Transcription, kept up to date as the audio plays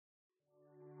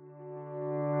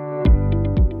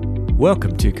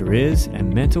Welcome to Careers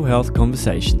and Mental Health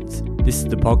Conversations. This is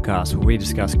the podcast where we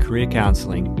discuss career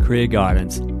counselling, career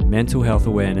guidance, mental health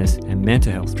awareness, and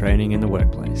mental health training in the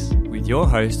workplace. With your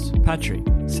hosts, Patrick,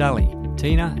 Sally,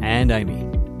 Tina, and Amy.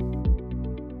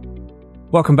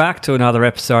 Welcome back to another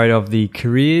episode of the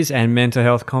Careers and Mental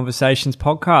Health Conversations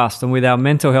podcast. I'm with our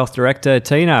mental health director,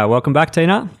 Tina. Welcome back,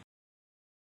 Tina.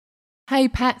 Hey,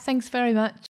 Pat. Thanks very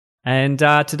much. And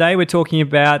today we're talking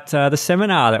about the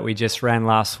seminar that we just ran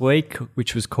last week,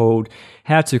 which was called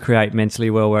How to Create Mentally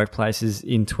Well Workplaces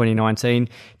in 2019.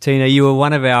 Tina, you were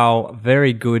one of our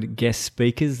very good guest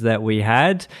speakers that we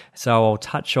had, so I'll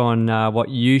touch on what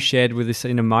you shared with us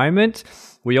in a moment.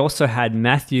 We also had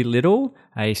Matthew Little,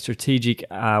 a strategic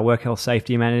work health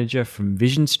safety manager from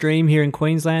Visionstream here in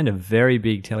Queensland, a very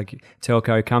big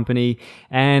telco company.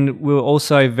 And we were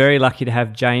also very lucky to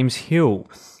have James Hill,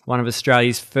 one of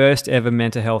Australia's first ever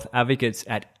mental health advocates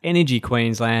at Energy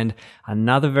Queensland,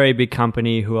 another very big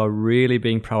company who are really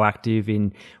being proactive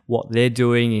in what they're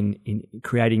doing in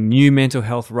creating new mental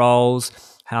health roles,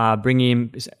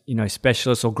 bringing in,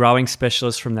 specialists or growing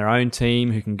specialists from their own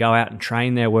team who can go out and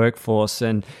train their workforce.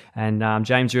 And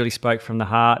James really spoke from the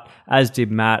heart, as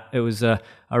did Matt. It was a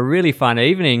really fun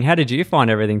evening. How did you find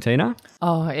everything, Tina?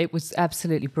 Oh, it was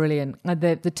absolutely brilliant.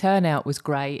 The turnout was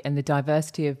great, and the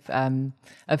diversity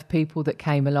of people that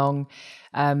came along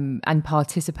and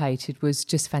participated was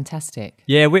just fantastic.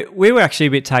 Yeah, we were actually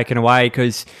a bit taken away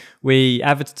because we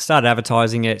started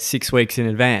advertising it 6 weeks in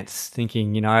advance,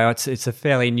 thinking, it's a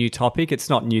fairly new topic. It's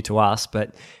not new to us,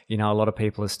 but, a lot of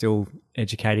people are still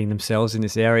educating themselves in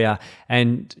this area.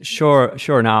 And sure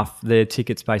enough, the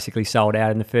tickets basically sold out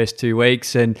in the first 2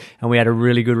 weeks and we had a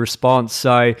really good response.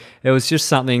 So it was just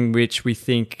something which we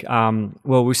think, we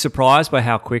were surprised by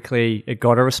how quickly it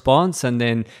got a response. And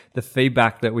then the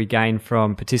feedback that we gained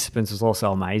from participants was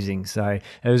also amazing. So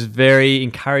it was very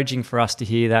encouraging for us to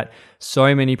hear that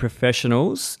so many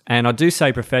professionals, and I do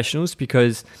say professionals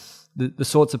because the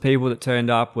sorts of people that turned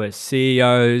up were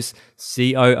CEOs,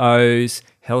 COOs,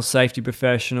 health safety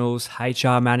professionals,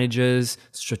 HR managers,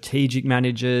 strategic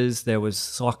managers, there was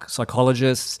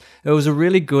psychologists. It was a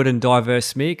really good and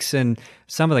diverse mix, and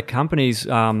some of the companies,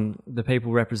 the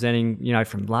people representing,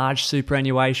 from large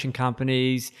superannuation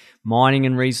companies, mining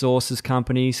and resources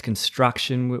companies,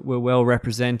 construction were well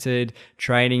represented,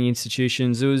 training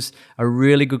institutions. It was a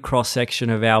really good cross-section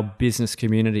of our business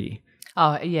community.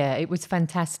 Oh, yeah, it was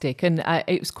fantastic. And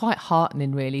it was quite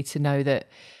heartening, really, to know that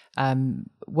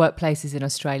workplaces in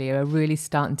Australia are really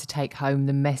starting to take home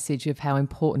the message of how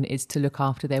important it is to look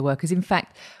after their workers. In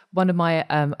fact, one of my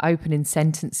opening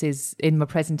sentences in my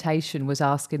presentation was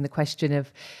asking the question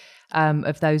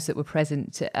of those that were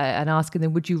present and asking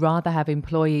them, would you rather have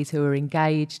employees who are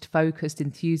engaged, focused,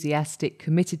 enthusiastic,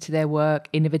 committed to their work,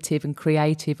 innovative and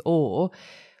creative, or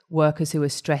workers who are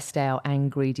stressed out,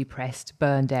 angry, depressed,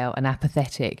 burned out and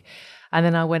apathetic? And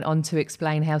then I went on to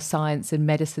explain how science and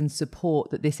medicine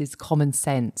support that this is common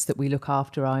sense, that we look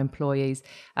after our employees,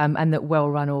 and that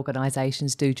well-run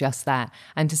organisations do just that.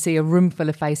 And to see a room full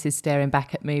of faces staring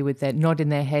back at me with their nodding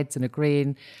their heads and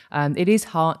agreeing, it is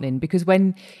heartening, because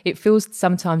when it feels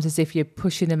sometimes as if you're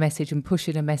pushing a message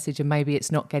and maybe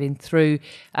it's not getting through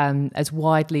as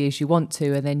widely as you want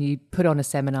to, and then you put on a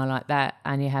seminar like that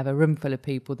and you have a room full of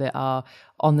people that are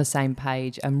on the same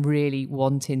page and really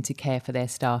wanting to care for their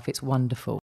staff. It's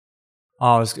wonderful.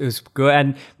 Oh, it was good.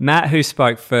 And Matt, who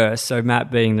spoke first, so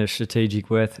Matt being the strategic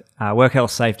work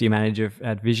health safety manager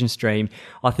at Visionstream,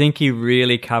 I think he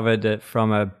really covered it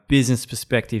from a business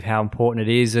perspective, how important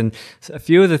it is. And a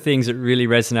few of the things that really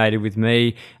resonated with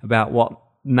me about what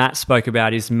Matt spoke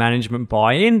about is management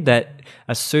buy-in, that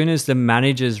as soon as the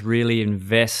managers really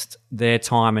invest their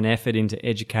time and effort into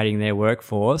educating their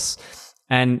workforce.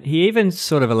 And he even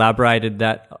sort of elaborated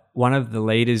that one of the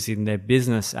leaders in their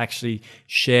business actually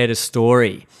shared a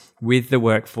story with the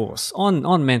workforce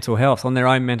on mental health, on their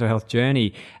own mental health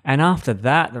journey. And after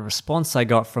that, the response they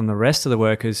got from the rest of the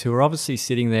workers, who were obviously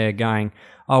sitting there going,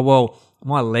 oh, well,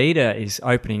 my leader is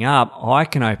opening up, I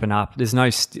can open up. There's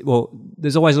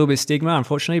there's always a little bit of stigma,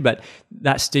 unfortunately, but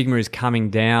that stigma is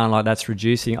coming down, like that's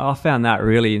reducing. I found that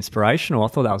really inspirational. I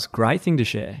thought that was a great thing to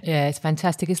share. Yeah, it's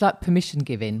fantastic. It's like permission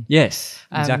giving. Yes,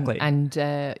 exactly. And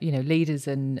leaders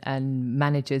and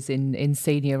managers in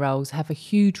senior roles have a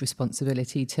huge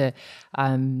responsibility to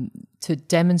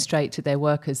demonstrate to their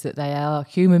workers that they are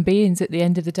human beings at the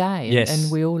end of the day. Yes.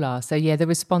 And we all are. So yeah, the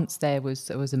response there was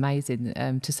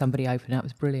amazing to somebody opening up. It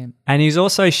was brilliant. And he's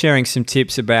also sharing some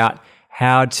tips about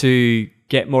how to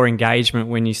get more engagement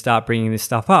when you start bringing this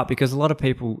stuff up, because a lot of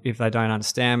people, if they don't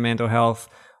understand mental health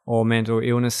or mental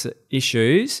illness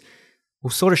issues, will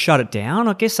sort of shut it down.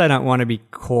 I guess they don't want to be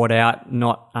caught out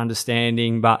not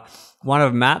understanding. But one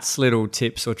of Matt's little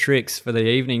tips or tricks for the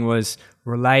evening was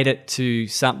relate it to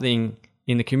something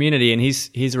in the community, and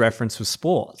his reference was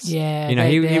sports. Yeah,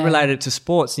 he related it to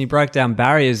sports, and he broke down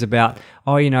barriers about,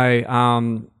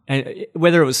 and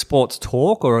whether it was sports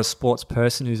talk or a sports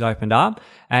person who's opened up,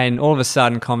 and all of a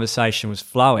sudden conversation was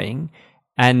flowing,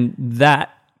 and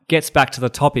that gets back to the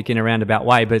topic in a roundabout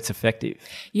way, but it's effective.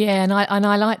 Yeah, and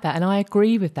I like that, and I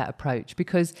agree with that approach,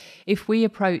 because if we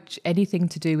approach anything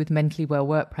to do with mentally well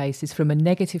workplaces from a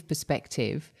negative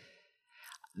perspective,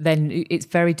 then it's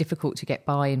very difficult to get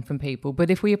buy-in from people.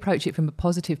 But if we approach it from a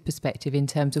positive perspective in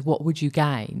terms of what would you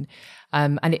gain,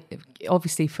 and it,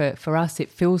 obviously for us it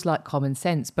feels like common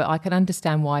sense, but I can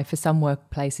understand why for some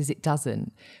workplaces it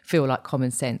doesn't feel like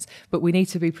common sense. But we need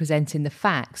to be presenting the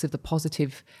facts of the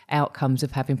positive outcomes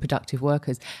of having productive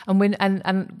workers. And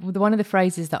one of the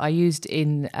phrases that I used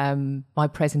in my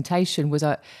presentation was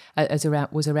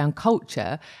around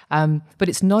culture, but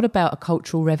it's not about a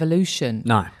cultural revolution.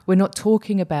 No, we're not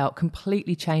talking about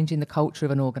completely changing the culture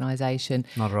of an organisation.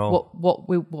 Not at all. What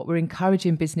we're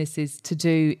encouraging businesses to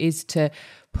do is to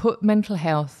put mental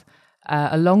health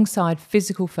alongside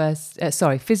physical health in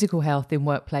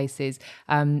workplaces,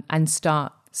 and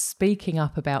start speaking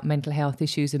up about mental health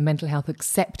issues and mental health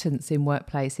acceptance in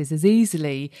workplaces as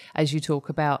easily as you talk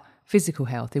about physical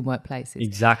health in workplaces.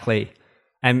 Exactly.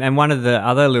 And one of the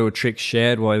other little tricks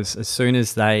shared was, as soon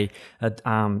as they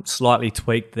slightly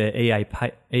tweaked their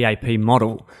EAP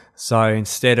model, so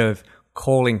instead of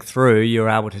calling through, you're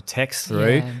able to text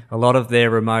through. Yeah. A lot of their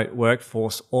remote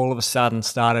workforce all of a sudden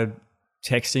started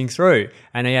texting through,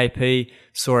 and EAP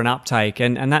saw an uptake.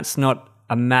 And that's not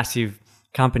a massive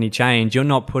company change. You're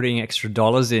not putting extra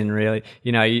dollars in, really.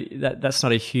 That's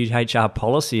not a huge HR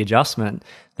policy adjustment.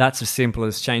 That's as simple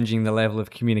as changing the level of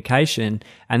communication.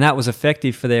 And that was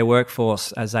effective for their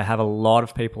workforce, as they have a lot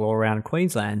of people all around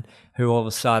Queensland who all of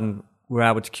a sudden were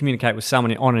able to communicate with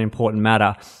someone on an important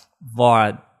matter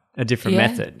via a different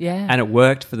method. Yeah. And it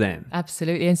worked for them.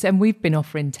 Absolutely. And we've been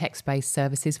offering text-based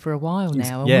services for a while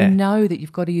now. And Yeah. we know that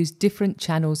you've got to use different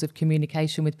channels of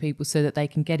communication with people so that they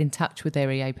can get in touch with their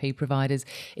EAP providers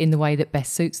in the way that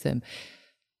best suits them.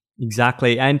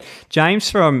 Exactly. And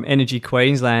James from Energy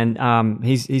Queensland,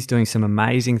 he's doing some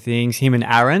amazing things. Him and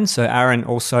Aaron. So Aaron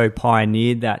also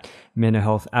pioneered that mental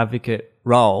health advocate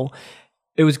role.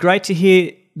 It was great to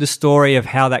hear the story of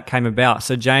how that came about.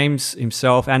 So James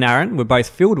himself and Aaron were both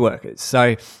field workers.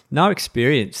 So no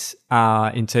experience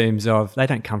in terms of, they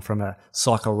don't come from a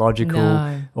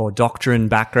psychological or doctrine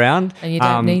background. And you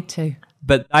don't need to.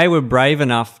 But they were brave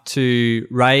enough to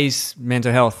raise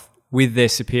mental health with their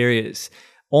superiors,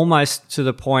 almost to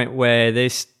the point where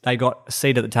they got a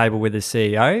seat at the table with the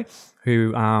CEO,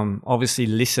 who obviously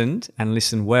listened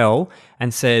well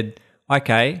and said,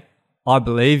 okay, I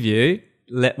believe you.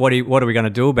 What are we going to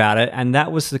do about it? And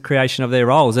that was the creation of their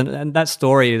roles. And that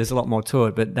story, there's a lot more to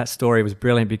it, but that story was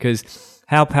brilliant, because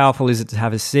how powerful is it to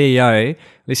have a CEO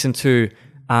listen to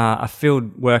a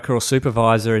field worker or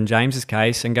supervisor in James's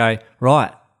case and go,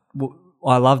 right,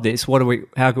 I love this. How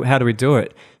do we do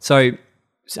it? So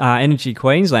Energy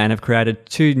Queensland have created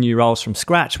 2 new roles from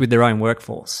scratch with their own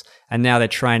workforce. And now they're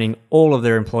training all of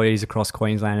their employees across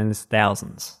Queensland, and there's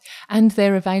thousands. And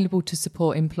they're available to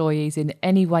support employees in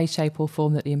any way, shape or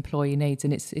form that the employee needs.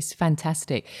 And it's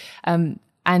fantastic. And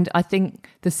I think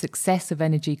the success of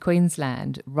Energy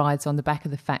Queensland rides on the back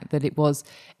of the fact that it was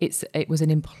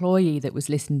an employee that was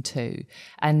listened to,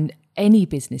 and any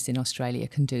business in Australia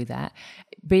can do that.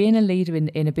 Being a leader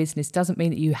in a business doesn't mean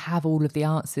that you have all of the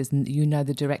answers and you know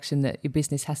the direction that your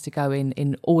business has to go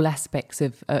in all aspects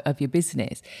of your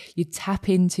business. You tap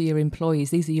into your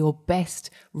employees. These are your best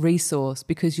resource,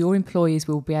 because your employees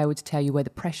will be able to tell you where the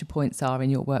pressure points are in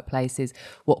your workplaces,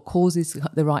 what causes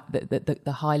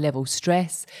the high level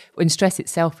stress. When stress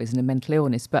itself isn't a mental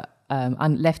illness, but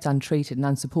left untreated and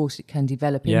unsupported, it can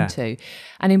develop into.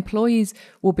 And employees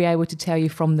will be able to tell you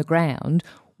from the ground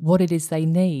what it is they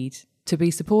need to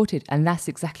be supported. And that's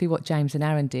exactly what James and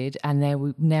Aaron did.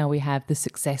 And now we have the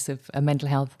success of a mental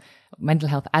health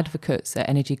advocates at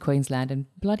Energy Queensland, and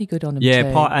bloody good on them too.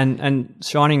 And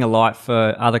shining a light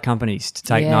for other companies to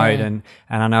take note. And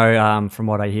I know from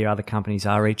what I hear, other companies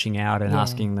are reaching out and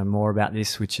asking them more about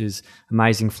this, which is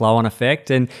amazing flow-on effect.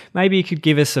 And maybe you could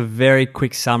give us a very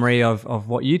quick summary of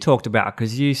what you talked about,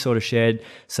 because you sort of shared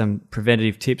some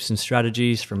preventative tips and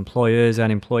strategies for employers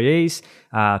and employees,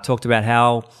 talked about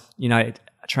how,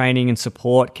 training and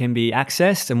support can be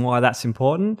accessed and why that's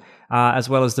important, as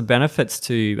well as the benefits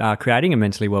to creating a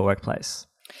mentally well workplace.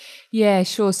 Yeah,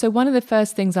 sure. So one of the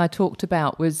first things I talked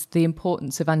about was the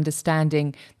importance of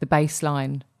understanding the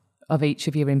baseline of each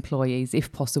of your employees,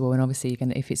 if possible. And obviously,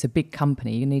 if it's a big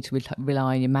company, you need to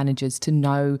rely on your managers to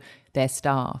know their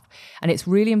staff. And it's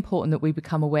really important that we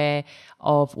become aware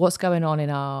of what's going on in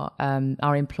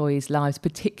our employees' lives,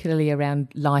 particularly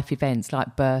around life events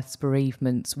like births,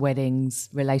 bereavements, weddings,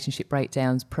 relationship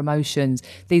breakdowns, promotions.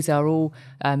 These are all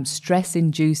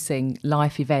stress-inducing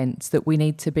life events that we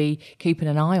need to be keeping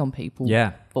an eye on people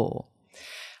for.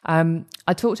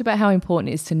 I talked about how important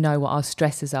it is to know what our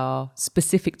stresses are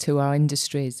specific to our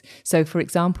industries. So, for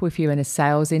example, if you're in a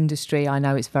sales industry, I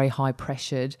know it's very high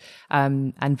pressured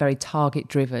and very target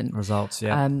driven. Results,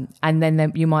 and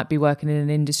then you might be working in an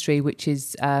industry which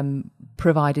is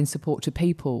providing support to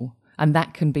people. And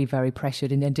that can be very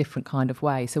pressured in a different kind of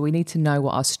way. So we need to know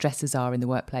what our stresses are in the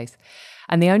workplace.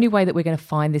 And the only way that we're going to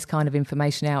find this kind of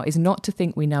information out is not to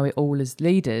think we know it all as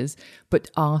leaders,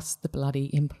 but ask the bloody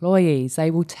employees.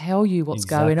 They will tell you what's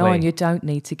going on. You don't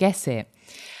need to guess it.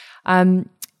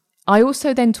 I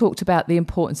also then talked about the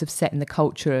importance of setting the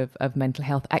culture of mental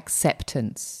health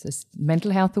acceptance.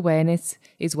 Mental health awareness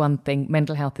is one thing,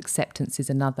 mental health acceptance is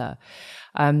another.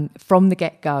 From the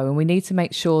get-go, and we need to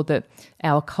make sure that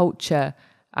our culture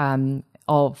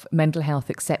of mental health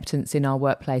acceptance in our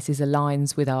workplaces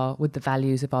aligns with the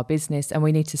values of our business, and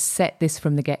we need to set this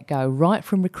from the get-go, right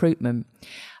from recruitment.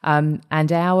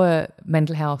 And our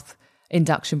mental health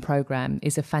induction program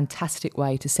is a fantastic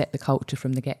way to set the culture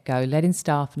from the get-go, letting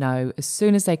staff know as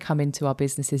soon as they come into our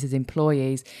businesses as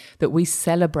employees that we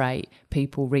celebrate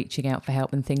people reaching out for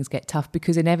help when things get tough,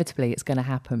 because inevitably it's going to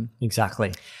happen.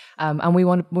 Exactly. And we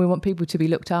want people to be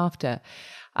looked after.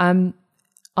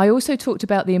 I also talked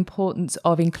about the importance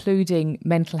of including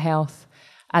mental health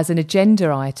as an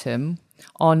agenda item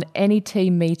on any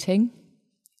team meeting,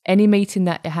 any meeting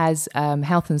that has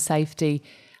health and safety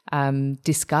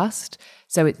discussed,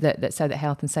 so that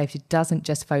health and safety doesn't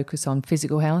just focus on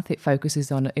physical health, it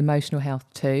focuses on emotional health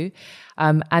too,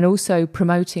 and also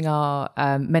promoting our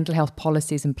mental health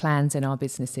policies and plans in our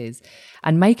businesses,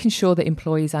 and making sure that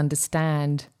employees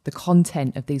understand the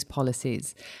content of these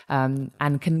policies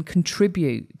and can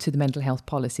contribute to the mental health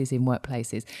policies in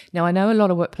workplaces. Now, I know a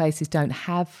lot of workplaces don't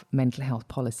have mental health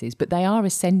policies, but they are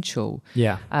essential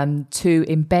to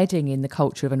embedding in the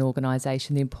culture of an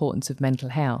organisation the importance of mental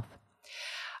health.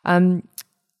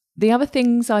 The other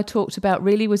things I talked about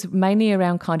really was mainly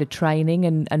around kind of training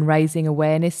and raising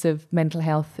awareness of mental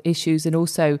health issues, and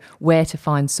also where to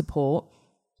find support,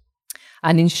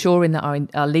 and ensuring that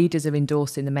our leaders are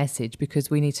endorsing the message, because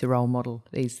we need to role model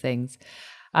these things.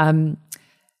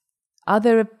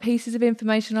 Other pieces of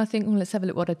information, I think, let's have a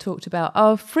look what I talked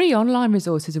about. Free online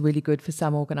resources are really good for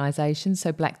some organisations,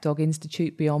 so Black Dog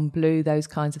Institute, Beyond Blue, those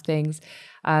kinds of things.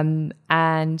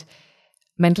 And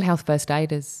mental health first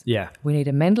aiders. Yeah. We need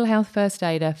a mental health first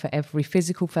aider for every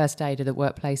physical first aider that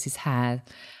workplaces have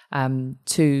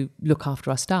to look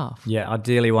after our staff. Yeah,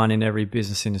 ideally one in every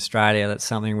business in Australia. That's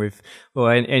something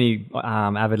any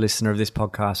avid listener of this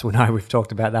podcast will know we've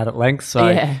talked about that at length.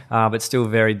 So, but still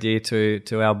very dear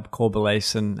to our core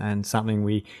beliefs and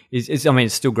something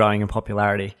it's still growing in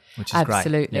popularity, which is great.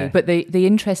 Absolutely. Yeah. But the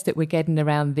interest that we're getting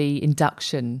around the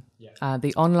induction,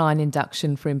 the online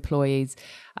induction for employees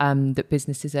that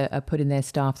businesses are putting their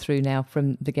staff through now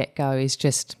from the get-go is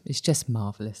just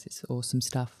marvellous. It's awesome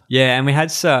stuff. Yeah, and we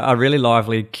had a really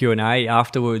lively Q&A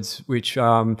afterwards, which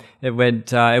it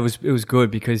was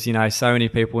good because, so many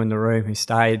people in the room who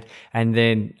stayed and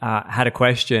then had a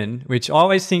question, which I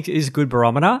always think is a good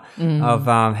barometer of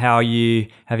how you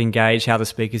have engaged, how the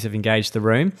speakers have engaged the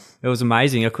room. It was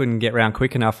amazing. I couldn't get around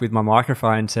quick enough with my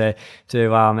microphone to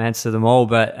answer them all,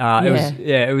 but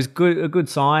it was a good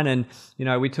sign. And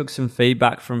we took some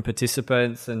feedback from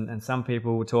participants, and some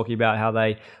people were talking about how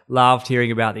they loved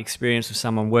hearing about the experience of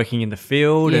someone working in the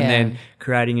field and then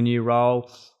creating a new role.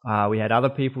 We had other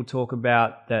people talk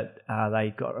about that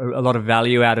they got a lot of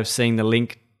value out of seeing the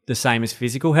link the same as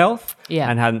physical health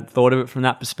and hadn't thought of it from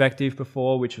that perspective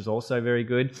before, which was also very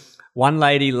good. One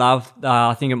lady loved,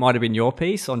 I think it might have been your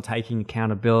piece on taking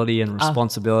accountability and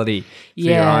responsibility for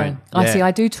your own.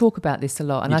 I do talk about this a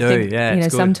lot. And I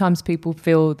think, sometimes people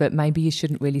feel that maybe you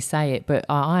shouldn't really say it, but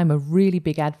I'm a really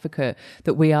big advocate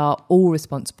that we are all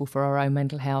responsible for our own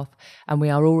mental health, and we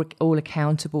are all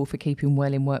accountable for keeping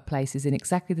well in workplaces in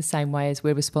exactly the same way as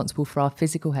we're responsible for our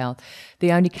physical health.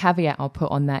 The only caveat I'll put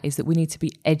on that is that we need to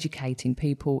be educating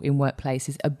people in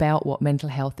workplaces about what mental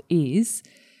health is,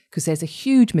 because there's a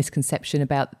huge misconception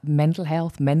about mental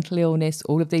health, mental illness,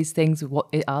 all of these things. What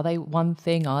are they one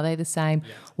thing? Are they the same?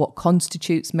 Yes. What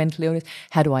constitutes mental illness?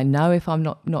 How do I know if I'm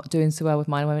not doing so well with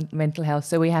my mental health?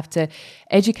 So we have to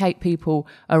educate people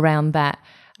around that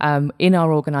in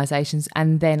our organisations,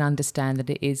 and then understand that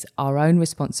it is our own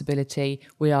responsibility.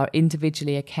 We are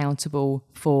individually accountable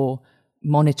for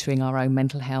monitoring our own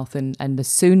mental health, and the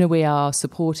sooner we are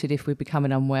supported if we're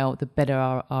becoming unwell, the better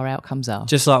our outcomes are.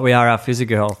 Just like we are our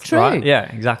physical health. True. Right?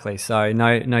 Yeah, exactly. So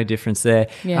no difference there.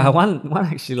 Yeah. One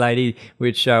actually lady,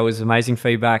 which was amazing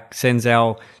feedback,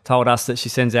 told us that she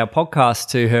sends our podcast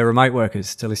to her remote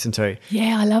workers to listen to.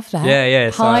 Yeah, I love that.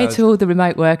 Yeah. Hi to all the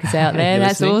remote workers out there.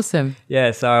 That's awesome. Yeah,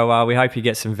 so we hope you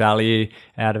get some value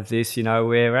out of this. You know,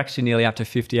 we're actually nearly up to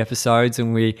 50 episodes,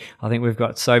 and I think we've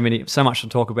got so much to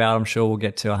talk about. I'm sure we'll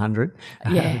get to 100,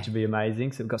 which would be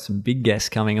amazing. So we've got some big guests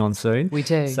coming on soon. We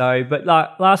do. So, but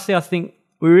lastly, I think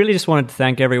we really just wanted to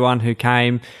thank everyone who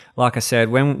came. Like I said,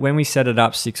 when we set it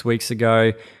up 6 weeks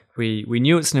ago, we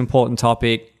knew it's an important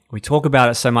topic. We talk about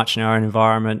it so much in our own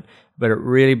environment, but it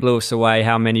really blew us away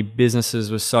how many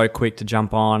businesses were so quick to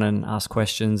jump on and ask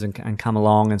questions and come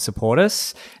along and support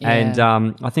us. Yeah.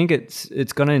 And I think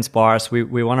it's going to inspire us.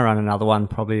 We want to run another one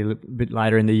probably a bit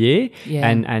later in the year,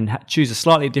 and choose a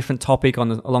slightly different topic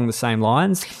along the same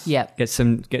lines. Yeah, get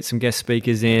some guest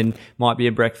speakers in. Might be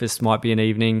a breakfast, might be an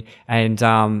evening, and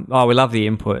we love the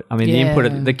input. I mean, the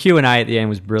input, the Q&A at the end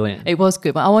was brilliant. It was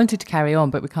good, but I wanted to carry on,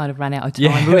 but we kind of ran out of time.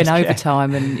 Yeah, we went over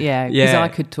time, and because I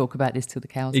could talk about this till the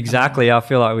cows. Exactly. I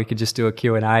feel like we could just do a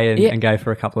Q&A and go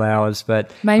for a couple of hours, but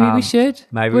maybe we should.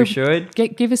 We should.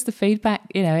 Give us the feedback.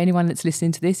 You know, anyone that's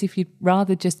listening to this, if you'd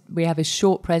rather we have a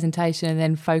short presentation and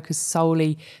then focus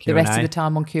solely the rest of the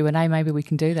time on Q&A, maybe we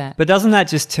can do that. But doesn't that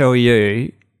just tell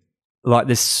you, like,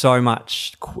 there's so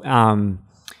much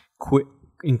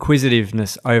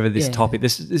inquisitiveness over this topic.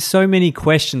 There's so many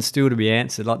questions still to be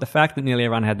answered. Like the fact that nearly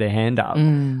everyone had their hand up,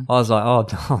 I was like, oh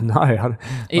no. I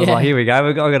was like, here we go.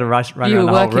 I've got to run around the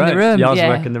whole room. Yeah, I was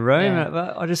working the room.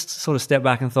 Yeah. I just sort of stepped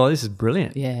back and thought, this is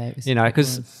brilliant. Yeah.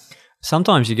 Because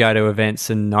sometimes you go to events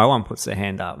and no one puts their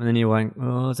hand up, and then you're going,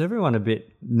 is everyone a bit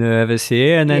nervous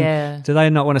here? And then do they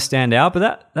not want to stand out?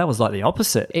 But that was like the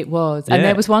opposite. It was. And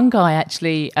there was one guy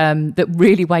actually that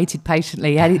really waited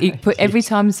patiently. He put every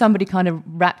time somebody kind of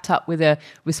wrapped up with a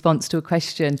response to a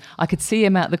question, I could see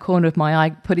him out the corner of my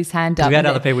eye put his hand up. We had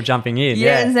other people jumping in.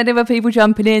 And then there were people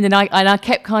jumping in, and I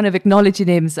kept kind of acknowledging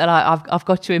him, so I've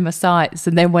got you in my sights.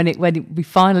 And then when we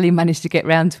finally managed to get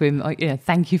round to him,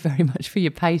 thank you very much for your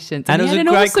patience. And it was a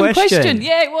great question.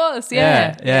 Yeah, it was.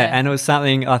 Yeah. And it was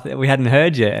something we hadn't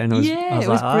heard yet. And it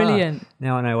was brilliant.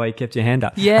 Now I know why you kept your hand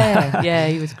up. Yeah,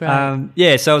 he was great.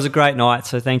 So it was a great night.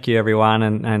 So thank you, everyone,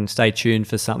 and stay tuned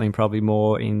for something probably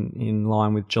more in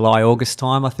line with July, August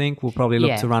time. I think we'll probably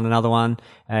look to run another one.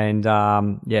 And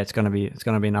it's going to be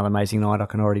another amazing night. I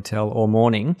can already tell, or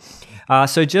morning.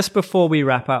 So just before we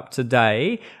wrap up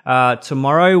today,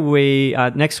 tomorrow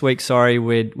next week,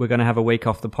 we're going to have a week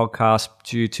off the podcast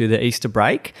due to the Easter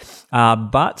break.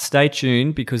 But stay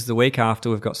tuned, because the week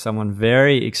after we've got someone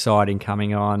very exciting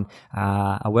coming on,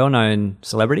 a well-known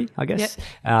celebrity, I guess,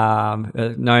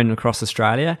 known across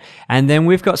Australia. And then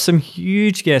we've got some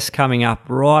huge guests coming up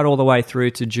right all the way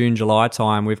through to June, July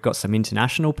time. We've got some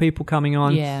international people coming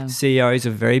on, CEOs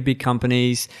of very big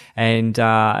companies, and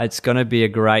it's going to be a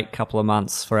great couple of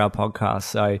months for our podcast.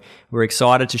 So we're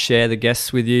excited to share the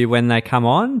guests with you when they come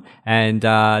on, and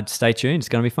stay tuned. It's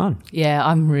going to be fun. Yeah,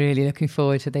 I'm really looking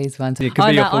forward to these ones. It could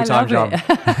be your full-time job.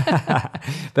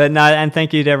 But no, and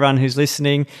thank you to everyone who's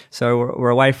listening. So we're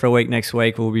away for a week next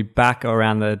week. We'll be back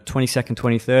around the 22nd,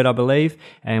 23rd, I believe,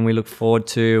 and we look forward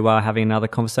to having another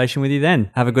conversation with you then.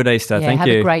 Have a good Easter. Thank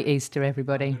you. Have a great Easter,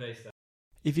 everybody.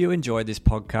 If you enjoyed this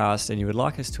podcast and you would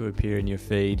like us to appear in your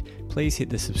feed, please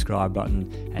hit the subscribe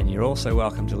button, and you're also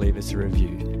welcome to leave us a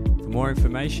review. For more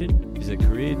information, visit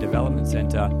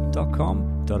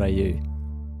careerdevelopmentcentre.com.au.